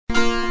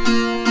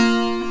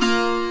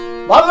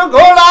Bhal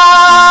Ghoda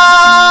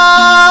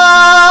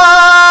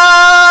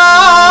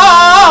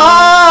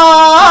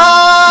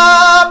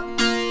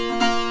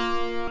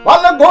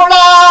Bhal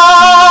Ghoda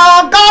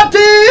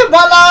Kathi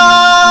Bhala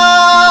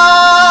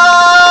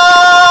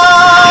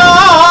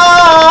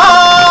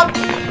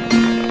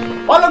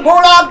Bhal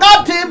Ghoda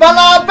Kathi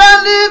Bhala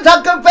Pehli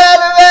dhak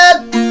perve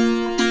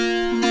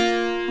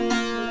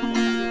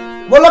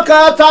Mulk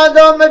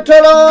asajo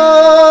mithro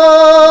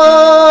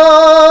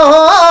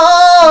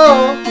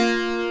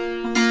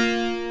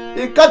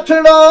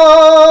Kachchh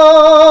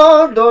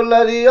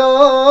Dolariyo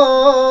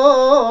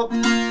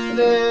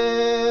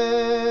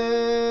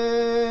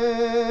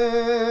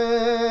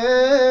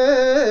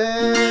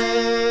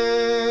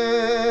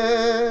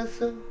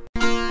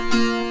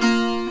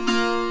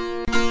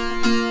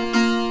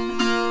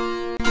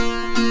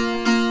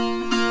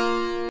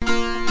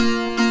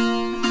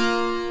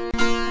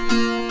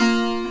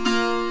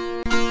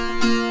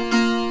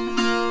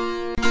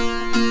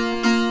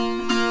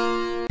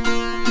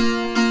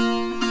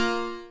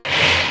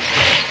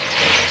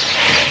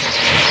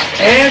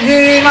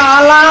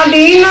Lala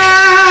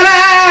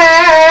dinare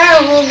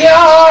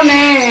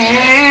ugyone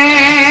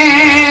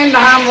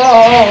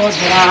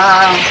damodra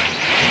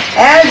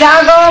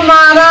jago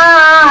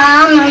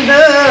maran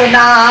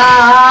dada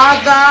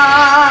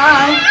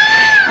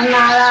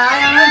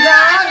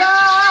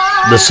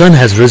The sun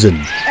has risen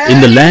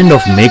in the land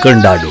of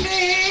Mekar Dado.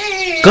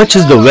 Kachchh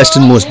is the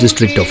westernmost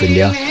district of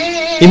India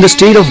in the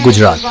state of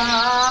Gujarat.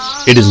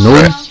 It is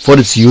known for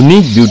its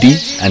unique beauty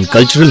and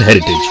cultural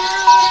heritage.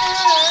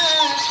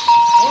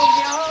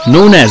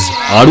 Known as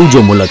Adu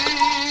Jo Mulak,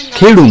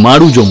 Khedu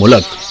Madu Jo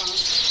Mulak,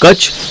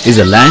 Kachchh is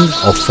a land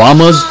of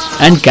farmers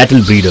and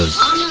cattle breeders.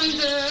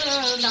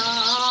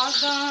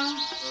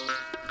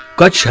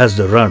 Kachchh has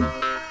the Rann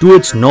to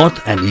its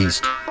north and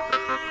east,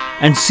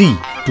 and sea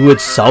to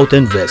its south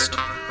and west.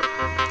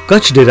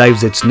 Kachchh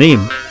derives its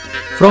name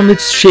from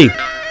its shape,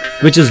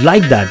 which is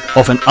like that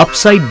of an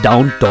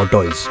upside-down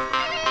tortoise.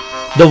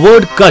 The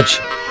word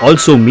Kachchh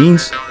also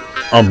means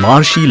a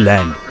marshy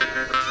land.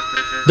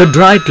 The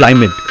dry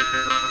climate,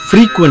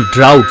 frequent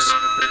droughts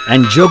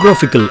and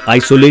geographical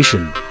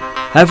isolation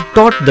have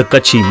taught the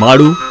Kachchi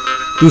Madu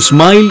to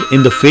smile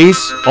in the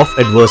face of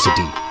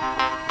adversity.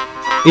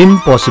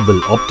 Impossible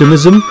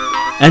optimism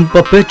and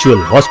perpetual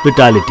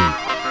hospitality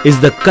is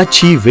the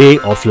Kachchi way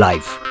of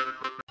life.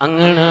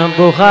 Angan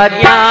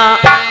Buhariya,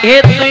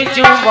 ye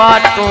tuju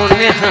baatu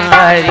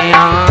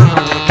nihariya.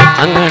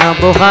 Angan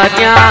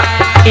Buhariya,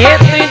 ye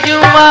tuju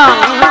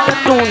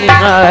baatu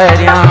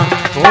nihariya.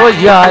 Oh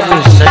yaar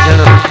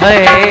sajan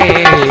hai.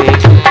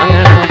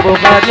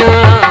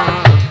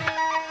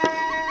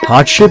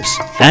 Hardships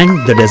and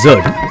the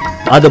desert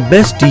are the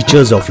best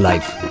teachers of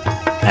life,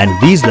 and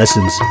these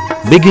lessons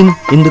begin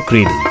in the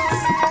cradle.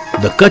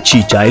 The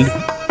Kachchi child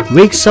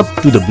wakes up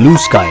to the blue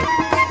sky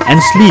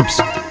and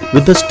sleeps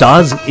with the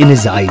stars in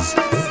his eyes.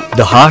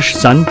 The harsh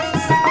sun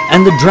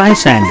and the dry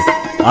sand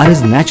are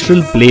his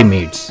natural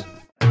playmates.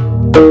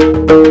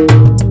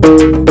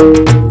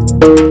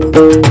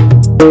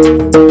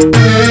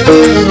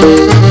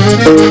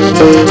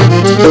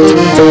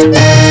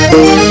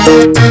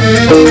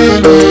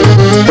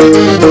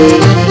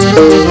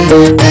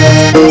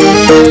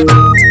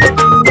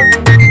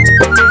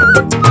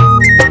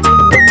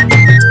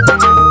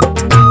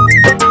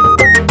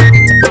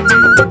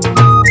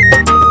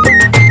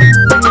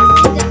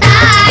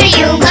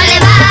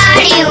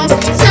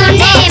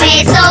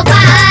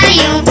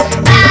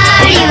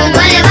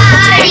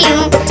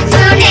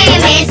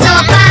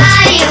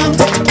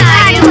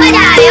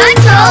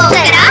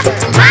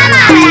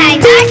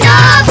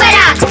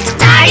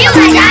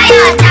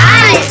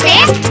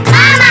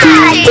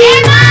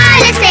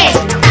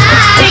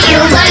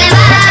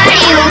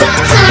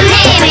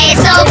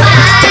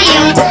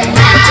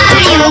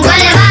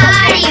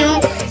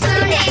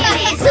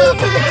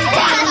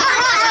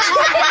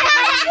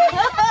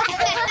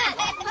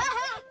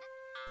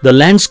 The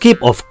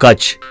landscape of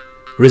Kachch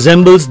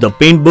resembles the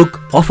paint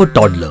book of a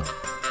toddler.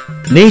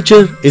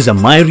 Nature is a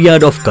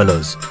myriad of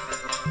colors.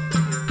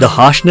 The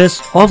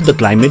harshness of the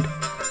climate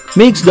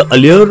makes the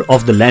allure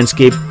of the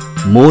landscape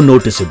more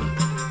noticeable.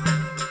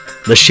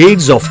 The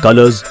shades of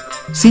colors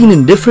seen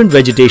in different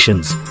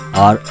vegetations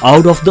are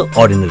out of the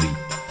ordinary.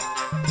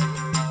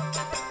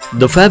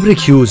 The fabric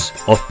hues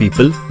of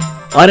people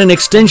are an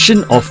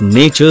extension of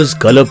nature's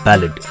color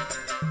palette.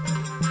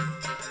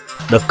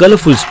 The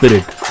colorful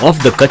spirit of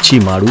the Kachchi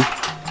Madu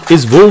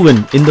is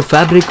woven in the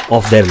fabric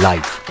of their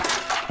life.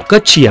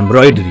 Kachchi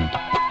embroidery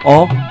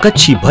or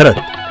Kachchi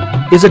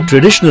Bharat is a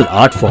traditional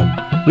art form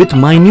with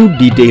minute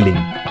detailing,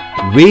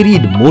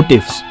 varied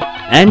motifs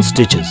and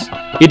stitches.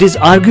 It is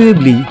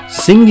arguably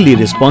singly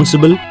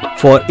responsible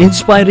for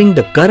inspiring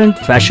the current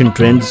fashion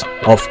trends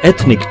of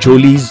ethnic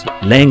cholis,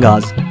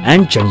 lehengas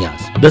and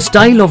chanyas. The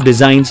style of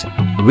designs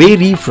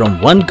vary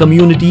from one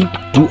community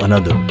to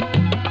another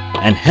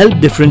and help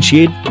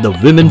differentiate the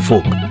women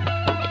folk.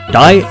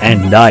 Tie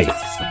and dye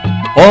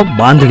or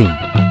bandhani,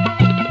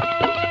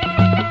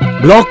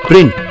 block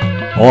print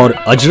or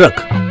ajrak,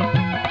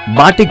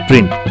 batik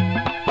print,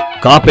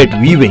 carpet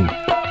weaving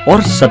or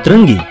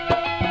satrangi,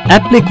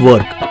 applique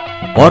work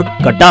or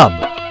katab,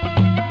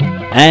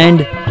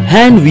 and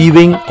hand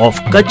weaving of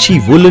Kachchhi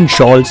woolen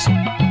shawls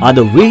are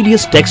the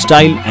various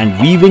textile and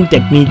weaving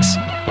techniques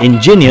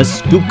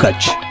ingenious to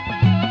Kutch.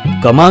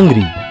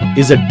 Kamangri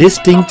is a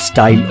distinct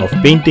style of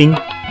painting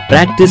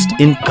practiced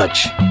in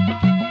Kutch.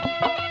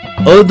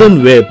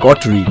 Earthenware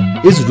pottery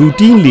is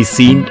routinely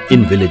seen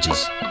in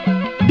villages.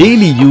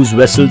 Daily use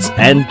vessels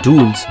and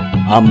tools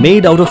are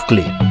made out of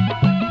clay,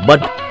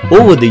 but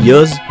over the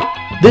years,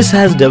 this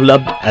has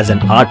developed as an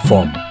art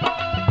form.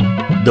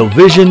 The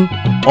vision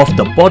of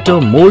the potter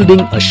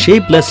molding a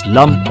shapeless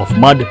lump of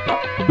mud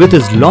with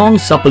his long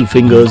supple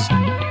fingers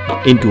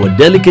into a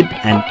delicate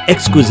and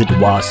exquisite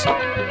vase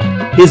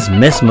is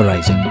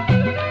mesmerizing.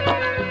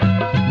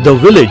 The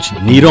village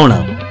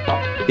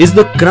Nirona is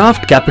the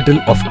craft capital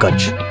of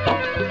Kutch.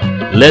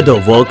 Leather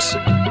works,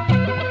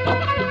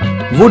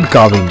 wood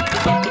carving,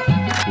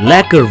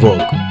 lacquer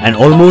work and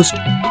almost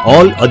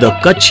all other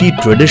Kutchi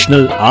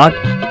traditional art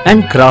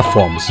and craft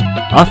forms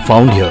are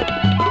found here.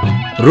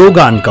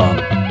 Rogan Kam,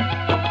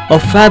 a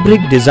fabric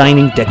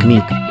designing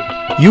technique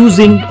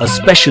using a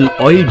special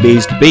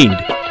oil-based paint,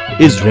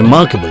 is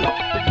remarkable.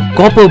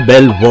 Copper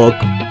bell work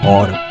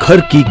or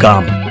Kharki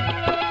Kam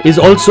is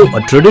also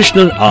a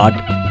traditional art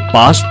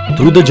passed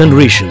through the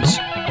generations.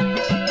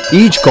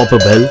 Each copper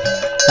bell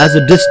has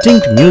a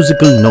distinct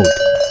musical note.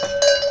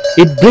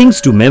 It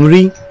brings to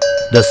memory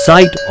the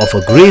sight of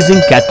a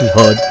grazing cattle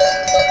herd,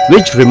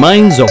 which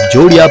reminds of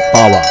Jodia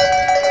Pawa.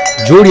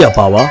 Jodia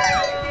Pawa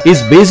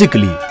is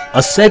basically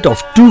a set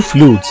of two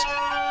flutes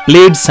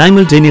played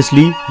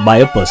simultaneously by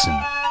a person.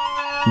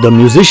 The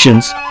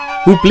musicians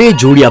who play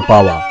Jodia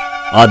Pawa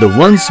are the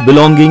ones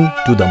belonging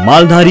to the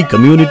Maldhari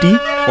community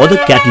or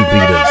the cattle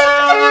breeders.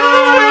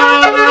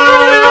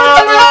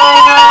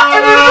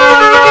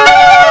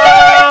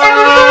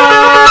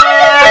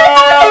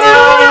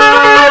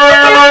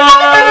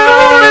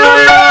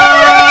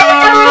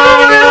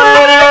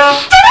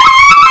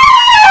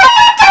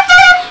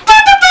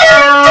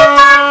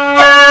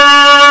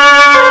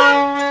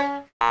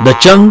 The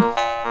chung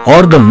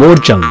or the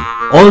morchung,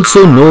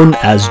 also known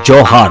as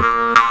jaw harp,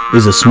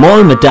 is a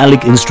small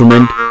metallic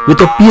instrument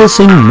with a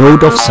piercing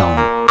note of sound.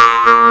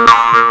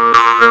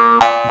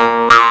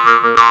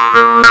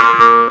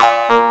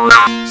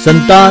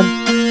 Santar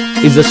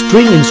is a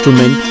string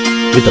instrument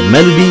with a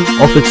melody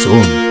of its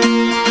own.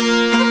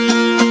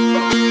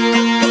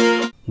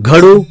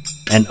 Ghado,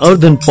 an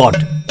earthen pot,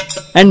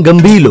 and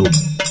gambhilo,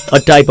 a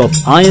type of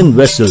iron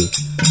vessel,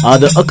 are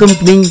the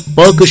accompanying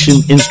percussion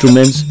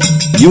instruments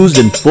used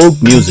in folk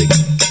music.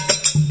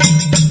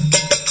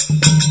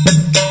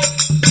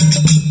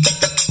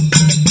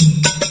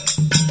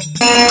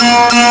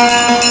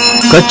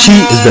 Kachchi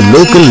is the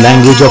local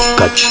language of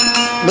Kutch.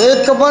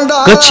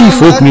 Kachchi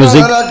folk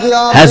music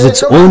has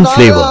its own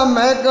flavor.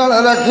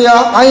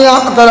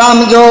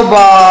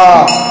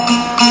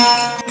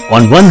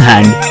 On one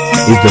hand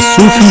is the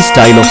Sufi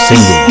style of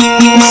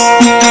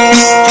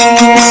singing.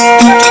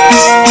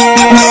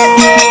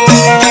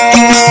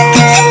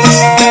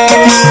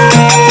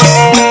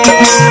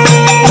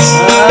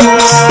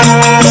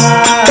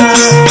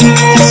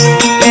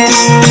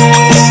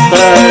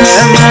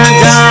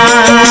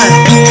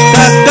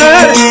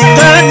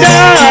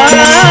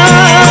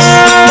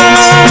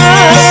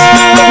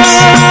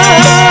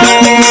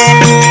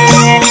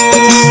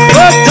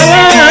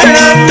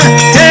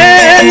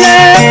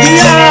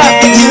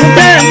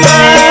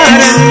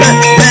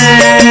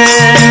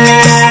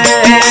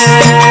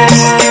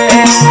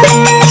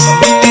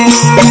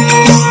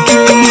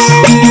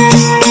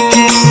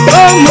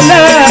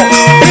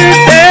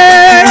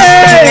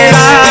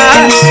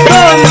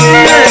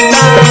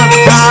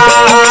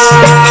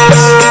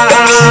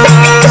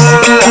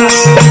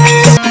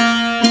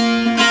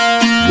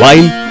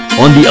 While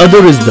on the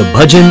other is the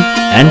bhajan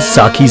and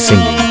sakhi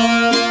singing.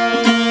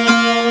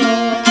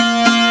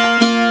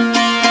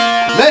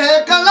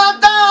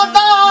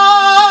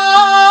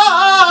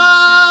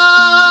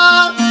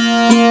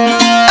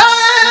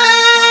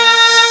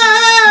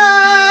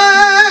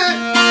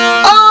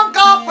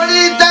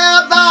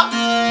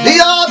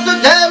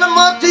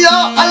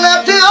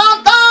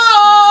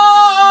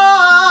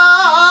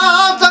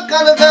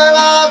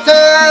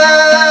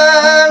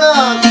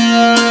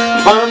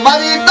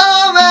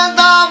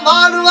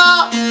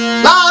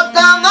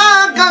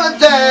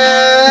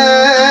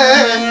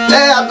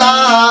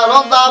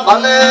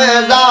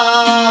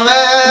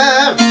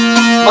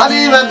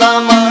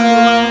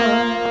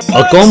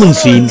 A common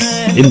scene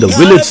in the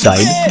village side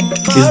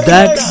is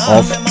that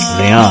of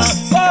Rayan.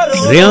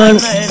 Rayan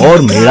or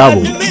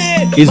Meravo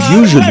is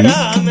usually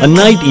a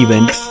night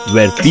event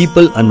where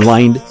people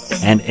unwind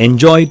and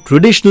enjoy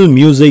traditional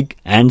music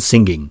and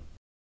singing.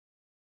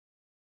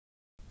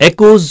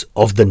 Echoes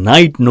of the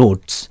night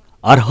notes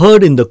are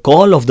heard in the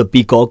call of the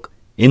peacock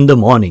in the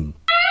morning.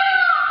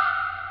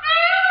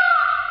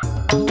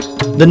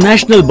 The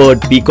national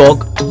bird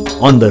peacock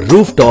on the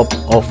rooftop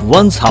of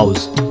one's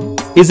house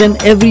is an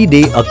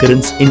everyday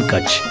occurrence in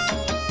Kutch.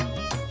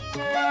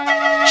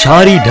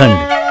 Chhari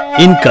Dhand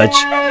in Kutch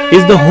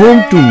is the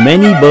home to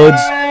many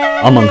birds,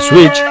 amongst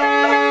which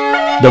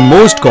the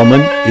most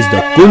common is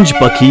the Kunj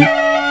Pakhi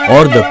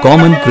or the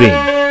common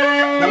crane.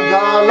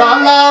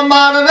 Lala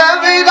marre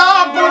vira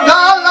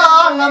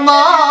kudala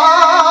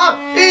mar,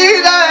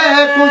 ire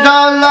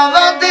kudala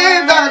vadi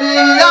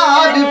dariya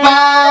di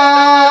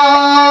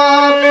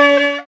par.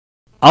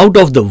 Out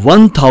of the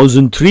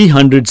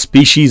 1,300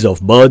 species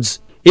of birds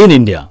in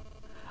India,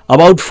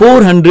 about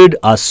 400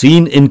 are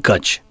seen in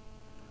Kachch.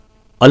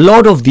 A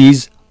lot of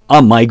these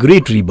are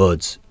migratory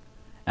birds,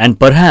 and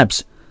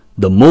perhaps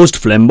the most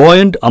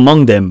flamboyant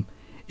among them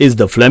is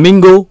the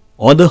flamingo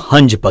or the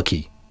Hanj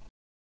Pakhi.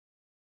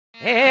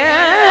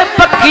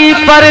 पक्की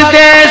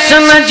परदेश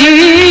न जी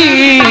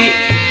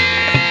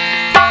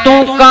तू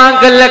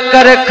कागल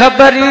कर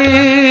खबरी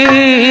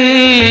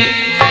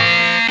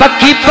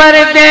पक्की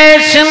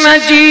परदेश न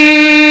जी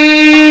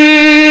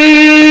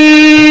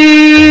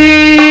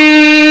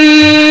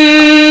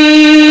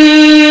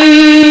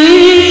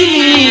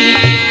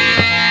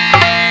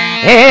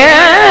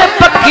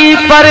पक्की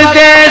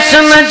परदेश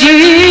न जी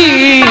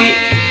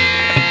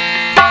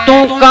तू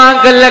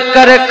कागल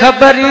कर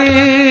खबरी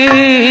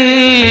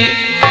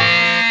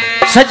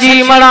सजी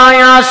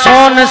मड़ाया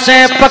सोन से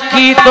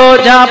पक्की तो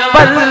जा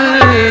पल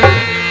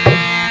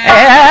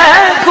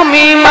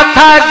घुमी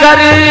मथा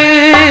कर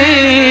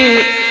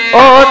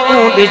ओ तू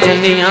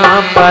बिजनिया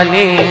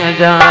पानी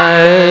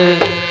जाए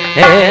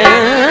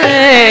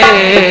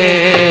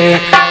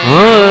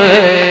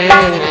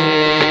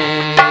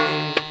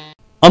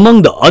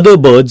Among the other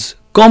birds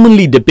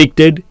commonly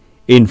depicted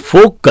in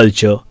folk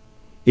culture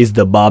is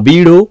the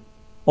babido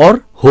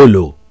or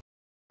holo.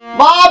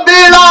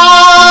 Babila,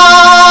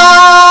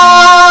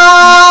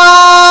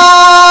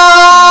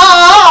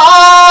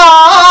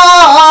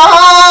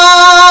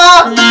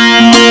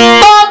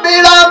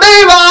 Babila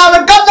biwar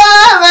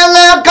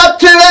kadavele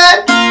kachre,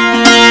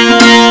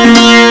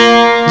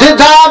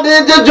 jithadi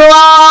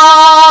jijwa,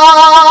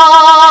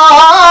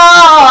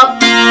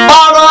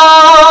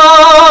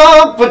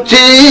 aro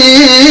puchi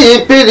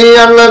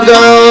piriyan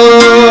jo.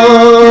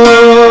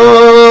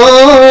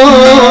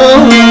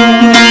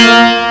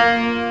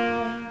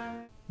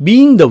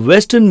 Being the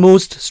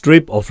westernmost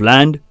strip of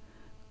land,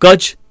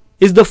 Kachch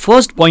is the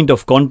first point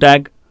of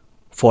contact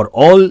for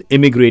all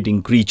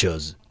immigrating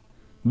creatures,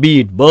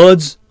 be it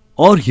birds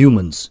or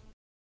humans.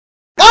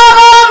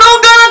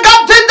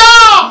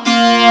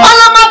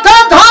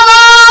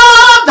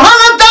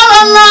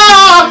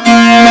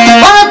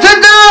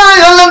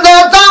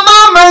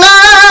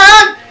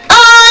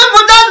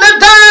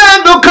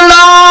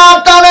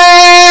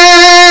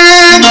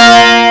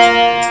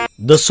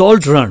 The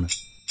salt run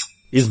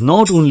is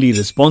not only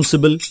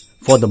responsible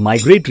for the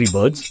migratory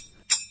birds,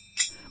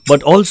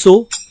 but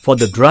also for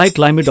the dry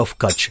climate of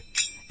Kachch,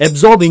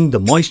 absorbing the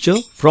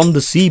moisture from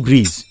the sea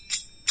breeze.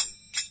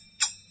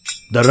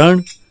 The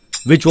Rann,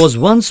 which was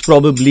once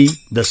probably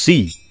the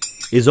sea,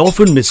 is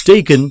often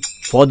mistaken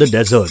for the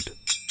desert.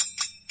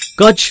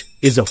 Kachch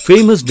is a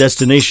famous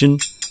destination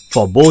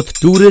for both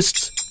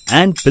tourists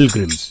and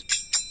pilgrims.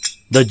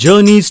 The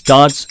journey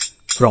starts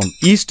from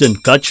eastern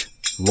Kachch,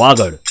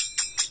 Wagad,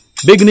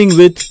 beginning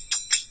with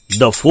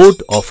the fort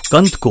of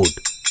Kantkot,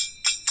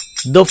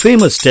 the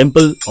famous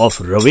temple of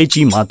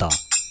Ravechi Mata,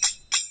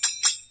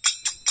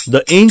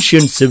 the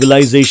ancient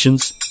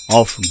civilizations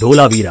of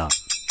Dolariyo.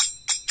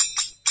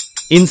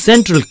 In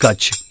central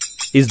Kachch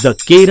is the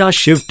Kera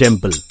Shiv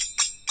temple,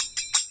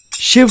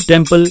 Shiv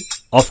temple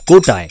of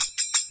Kotai.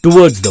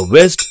 Towards the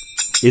west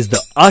is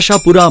the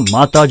Ashapura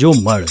Matajo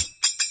Mad,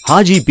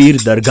 Haji Pir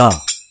Dargah,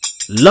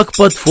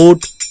 Lakhpat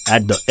fort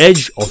at the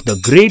edge of the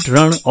great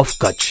Rann of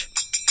Kachch.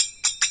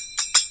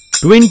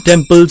 Twin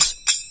temples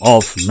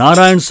of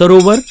Narayan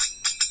Sarovar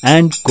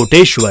and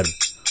Koteshwar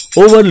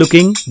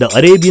overlooking the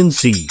Arabian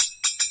Sea.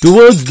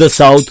 Towards the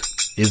south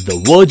is the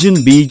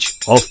virgin beach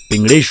of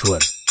Pingleshwar,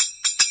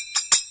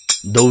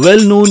 the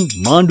well-known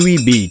Mandvi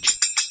beach,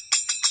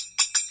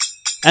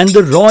 and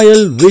the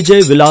royal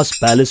Vijay Vilas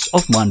Palace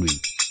of Mandvi.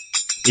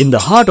 In the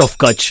heart of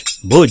Kachch,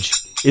 Bhuj,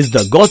 is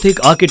the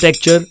Gothic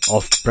architecture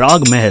of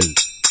Prag Mahal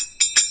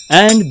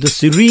and the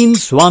serene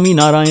Swami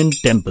Narayan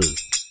temple.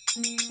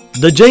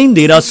 The Jain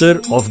Derasar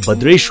of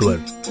Bhadreshwar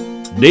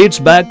dates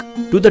back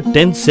to the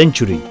 10th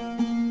century.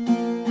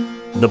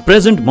 The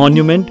present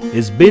monument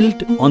is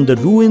built on the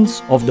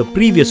ruins of the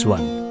previous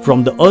one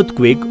from the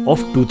earthquake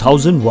of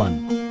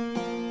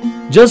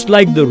 2001. Just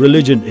like the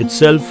religion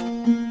itself,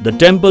 the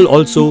temple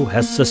also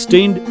has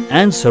sustained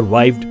and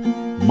survived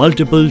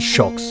multiple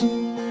shocks.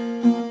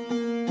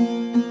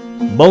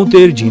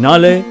 Bauter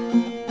Jinalay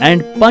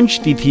and Panch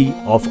Tithi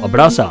of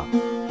Abrasa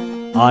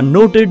are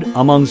noted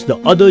amongst the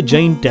other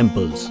Jain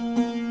temples.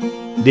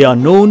 They are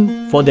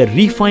known for their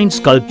refined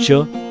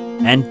sculpture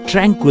and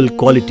tranquil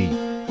quality,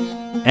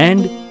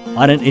 and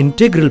are an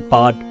integral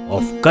part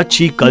of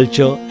Kachchi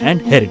culture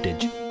and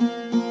heritage.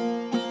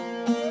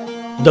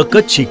 The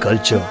Kachchi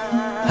culture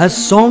has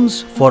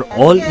songs for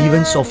all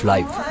events of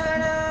life,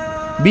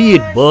 be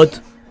it birth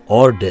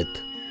or death.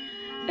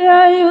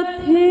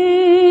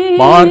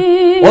 Par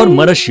or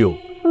Marashyo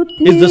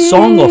is the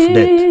song of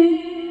death.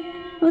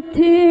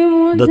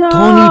 The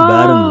thorny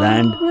barren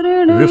land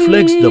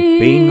reflects the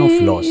pain of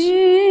loss.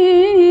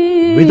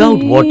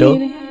 Without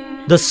water,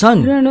 the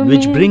sun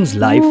which brings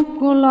life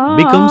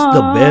becomes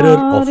the bearer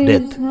of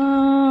death.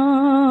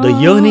 The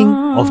yearning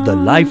of the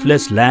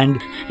lifeless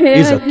land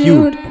is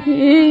acute.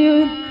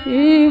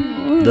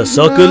 The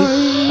circle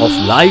of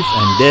life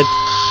and death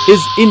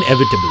is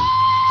inevitable.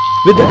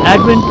 With the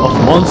advent of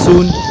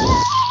monsoon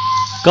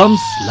comes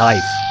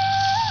life.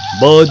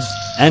 Birds,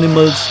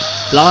 animals,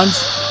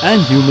 plants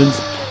and humans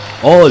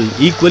all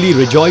equally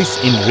rejoice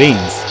in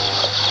rains.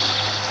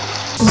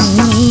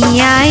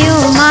 आयो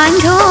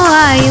मांझो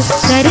आयो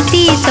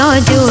धरती तो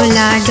जो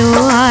लाडो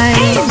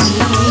आयो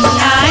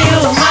आयो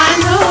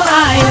मांझो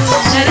आयो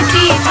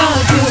धरती तो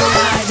जो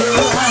लाडो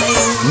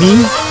आयो. Me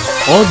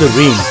or the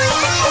rains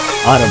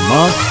are a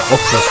mark of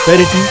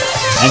prosperity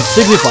and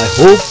signify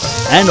hope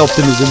and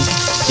optimism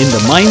in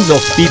the minds of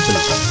people.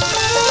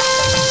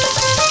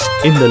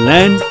 In the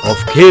land of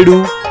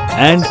Khedu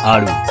and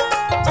Adu,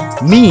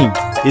 Me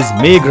is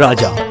Megh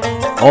Raja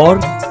or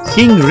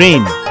King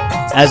Rain,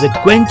 as it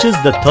quenches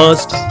the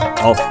thirst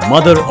of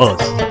Mother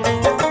Earth.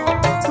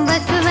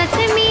 बस बस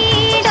मी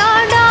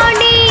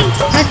डोडोडी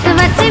बस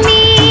बस मी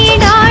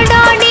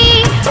डोडोडी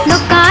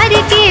डोकार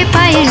के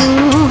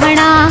पायलू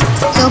हड़ा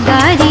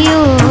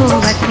सोगारियो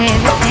वसे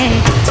वसे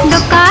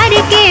डोकार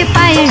के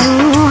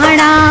पायलू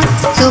हड़ा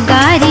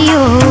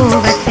सोगारियो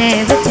वसे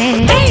वसे.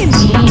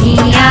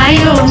 मी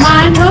आयो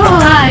मांझो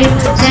आयो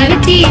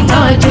धरती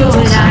तो जो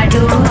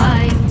लाडो आयो.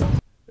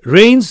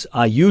 Rains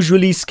are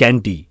usually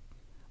scanty,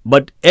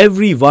 but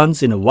every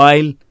once in a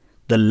while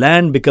the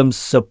land becomes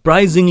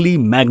surprisingly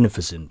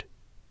magnificent.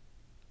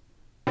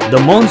 The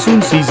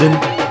monsoon season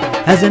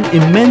has an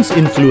immense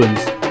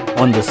influence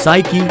on the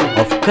psyche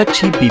of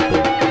Kachchhi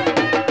people.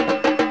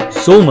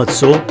 So much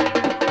so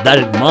that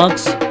it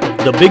marks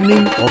the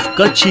beginning of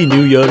Kachchhi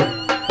New Year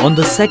on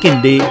the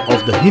second day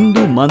of the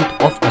Hindu month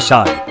of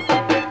Ashadh,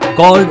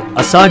 called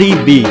Asadhi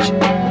Bij.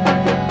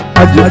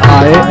 आज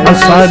आए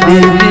असादी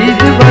बीज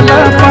वाला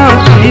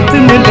पांचीत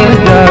मिल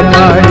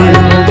जाए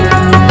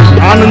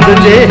आनंद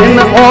लेहन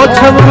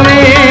ओछव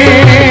में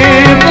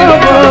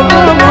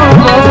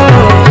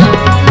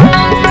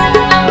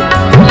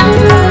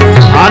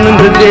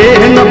आनंद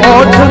लेहन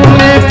ओछव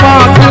में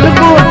पाखल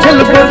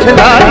गोछल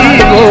गोछलाई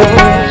वो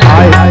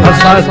आए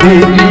असादी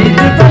बीज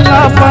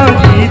वाला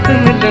पांचीत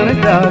मिल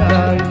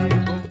जाए.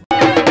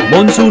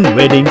 Monsoon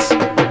weddings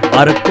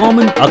are a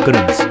common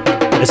occurrence,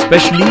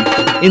 especially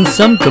in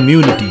some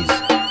communities.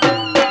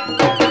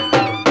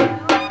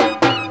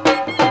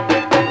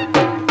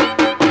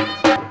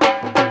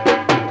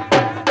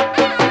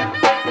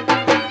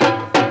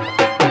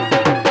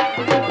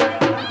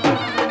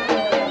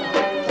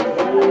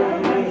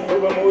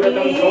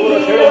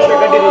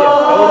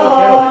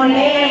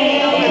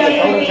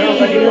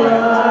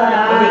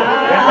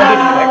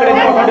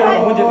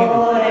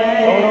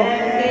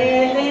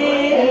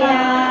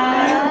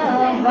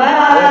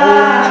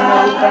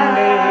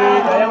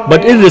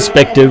 But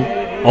irrespective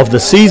of the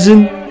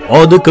season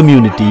or the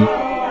community,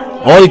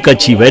 all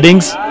Kachchi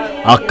weddings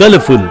are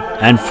colourful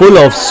and full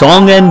of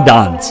song and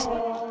dance.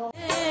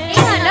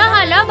 Hello,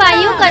 hello,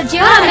 Bayu Kachchh.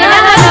 Hello,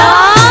 hello.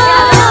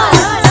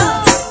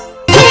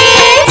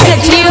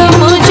 Kachchiyo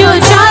mujo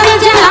char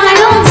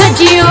jalano,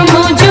 Kachchiyo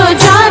mujo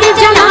char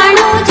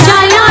jalano,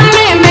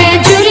 jalane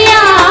mein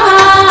juriya.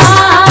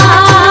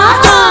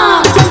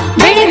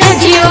 Bin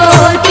Kachchiyo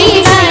ti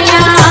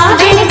gaya,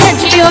 bin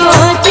Kachchiyo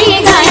ti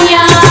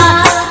gaya.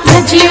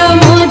 Kachchiyo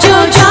mujo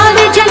char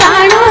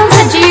jalano,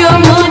 Kachchiyo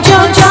mujo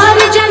char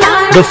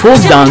jalano. The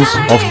folk dance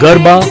of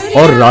Garba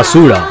or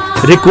Rasura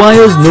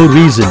requires no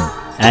reason,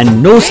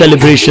 and no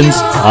celebrations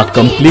are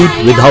complete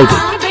without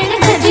it.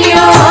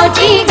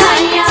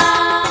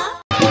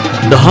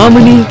 The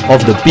harmony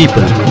of the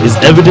people is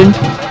evident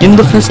in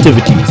the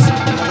festivities.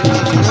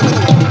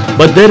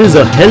 But there is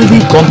a healthy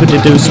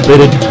competitive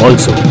spirit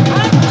also.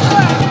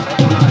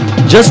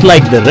 Just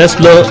like the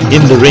wrestler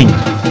in the ring,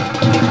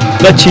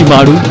 Kachchi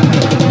Madu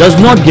does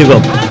not give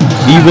up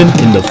even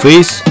in the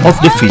face of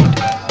defeat.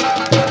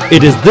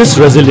 It is this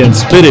resilient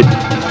spirit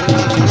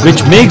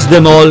which makes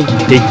them all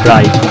take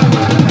pride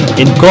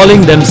in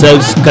calling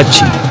themselves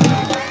Kachchi.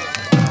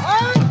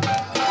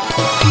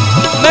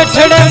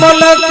 मिठड़े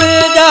मुलक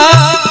जा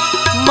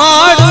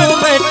माड़ू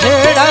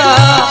मिठड़ा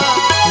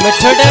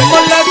मिठड़े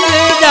मुलक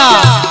जा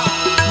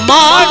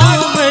माड़ू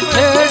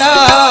मिठड़ा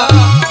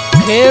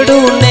खेड़ू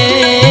ने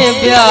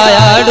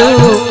ब्यायाड़ू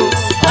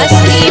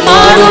असली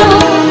माड़ू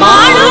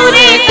माड़ू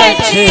रे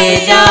कच्छ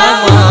जा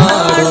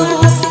माड़ू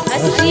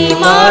असली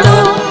माड़ू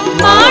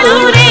माड़ू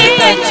रे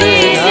कच्छ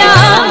जा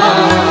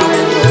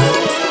माड़ू.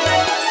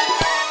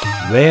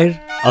 Where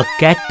a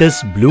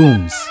cactus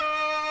blooms.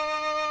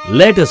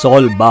 Let us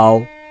all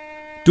bow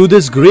to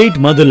this great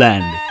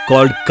motherland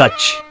called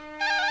Kutch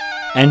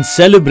and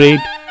celebrate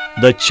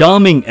the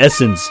charming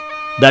essence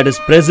that is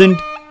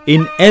present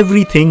in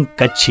everything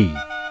Kachchi.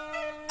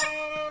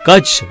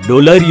 Kachchh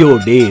Dolariyo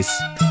days,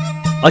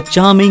 a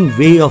charming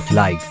way of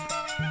life.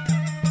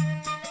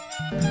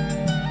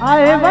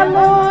 आए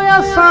वलो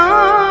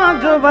असां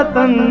जो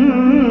वतन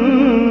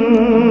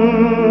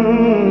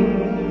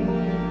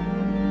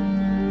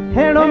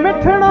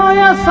मिठड़ो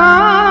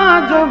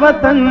असांजो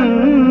वतन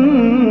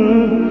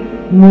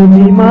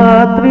मुझी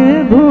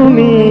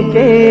मातृभूमि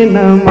के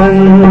नमन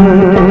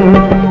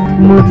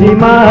मुझी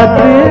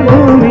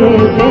मातृभूमि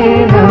के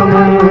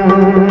नमन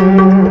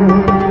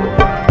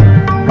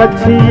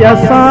कच्छी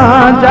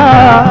असांजा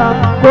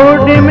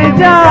कोड में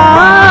जा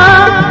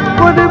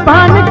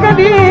कुर्बान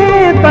करी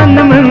तन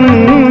मन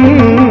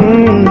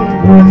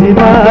मुझी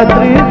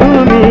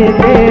मातृभूमि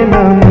के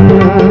नमन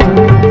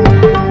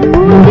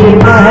मुझी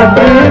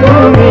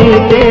मातृभूमि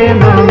के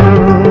नमन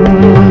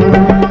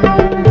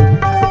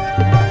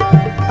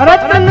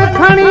रतन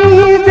खणी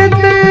जित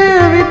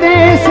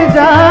विदेश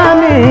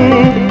जाने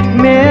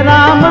मेरा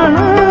मन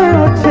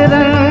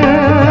उछलन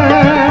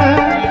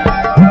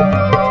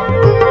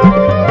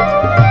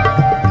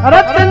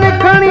रतन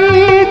खणी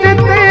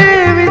जित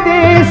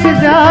विदेश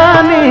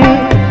जाने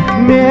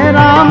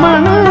मेरा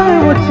मन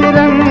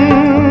उछलन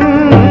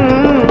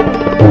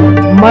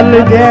मल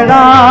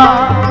जड़ा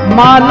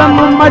मालम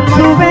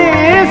मछुए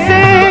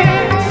से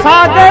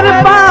सागर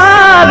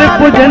पार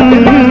पुजन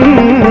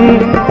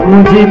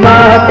मुझी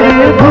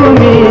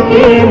मातृभूमि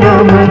के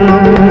नमन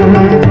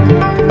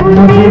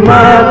मुझी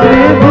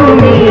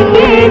मातृभूमि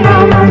के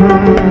नमन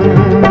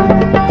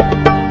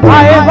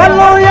आए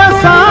भलो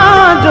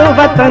असांजो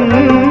वतन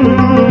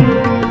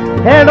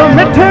हेड़ो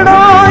मिठड़ो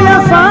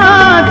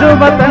असांजो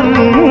वतन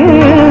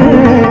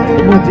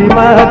मुझी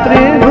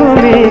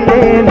मातृभूमि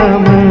के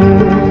नमन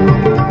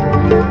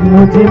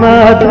मुझी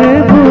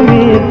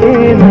मातृभूमि के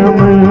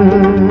नमन